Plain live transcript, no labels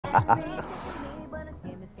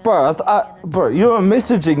Bro, you were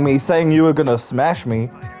messaging me saying you were gonna smash me.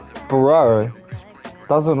 Bro,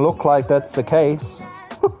 doesn't look like that's the case.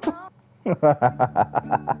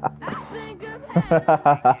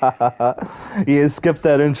 Yeah, skip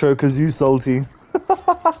that intro because you salty.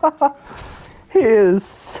 He is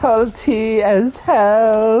salty as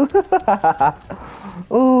hell.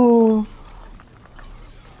 Oh.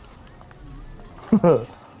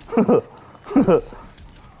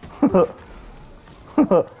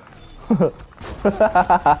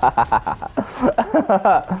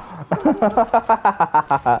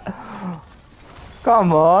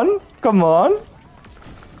 Come on, come on.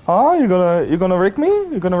 Huh? You gonna wreck me?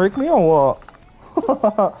 You gonna wreck me or what?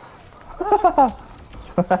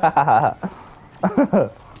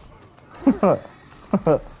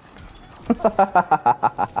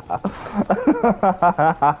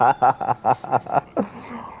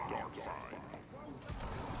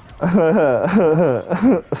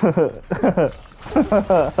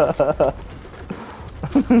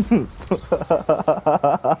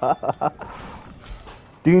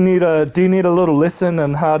 Do you need a little lesson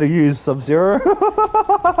on how to use Sub-Zero?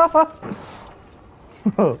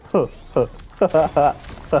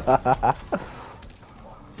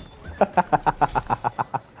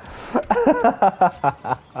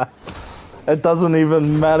 It doesn't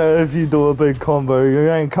even matter if you do a big combo,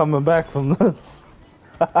 you ain't coming back from this.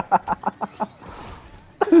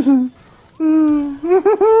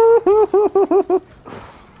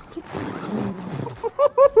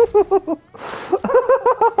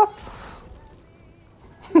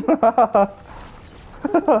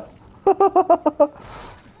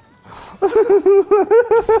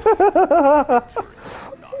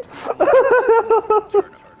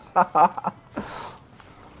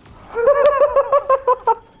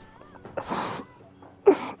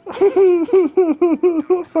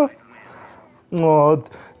 Oh,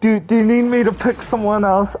 do you need me to pick someone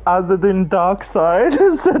else other than Darkseid?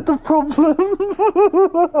 Is that the problem?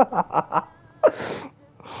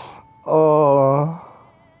 Oh,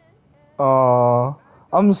 oh,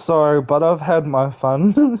 I'm sorry, but I've had my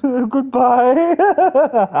fun. Goodbye.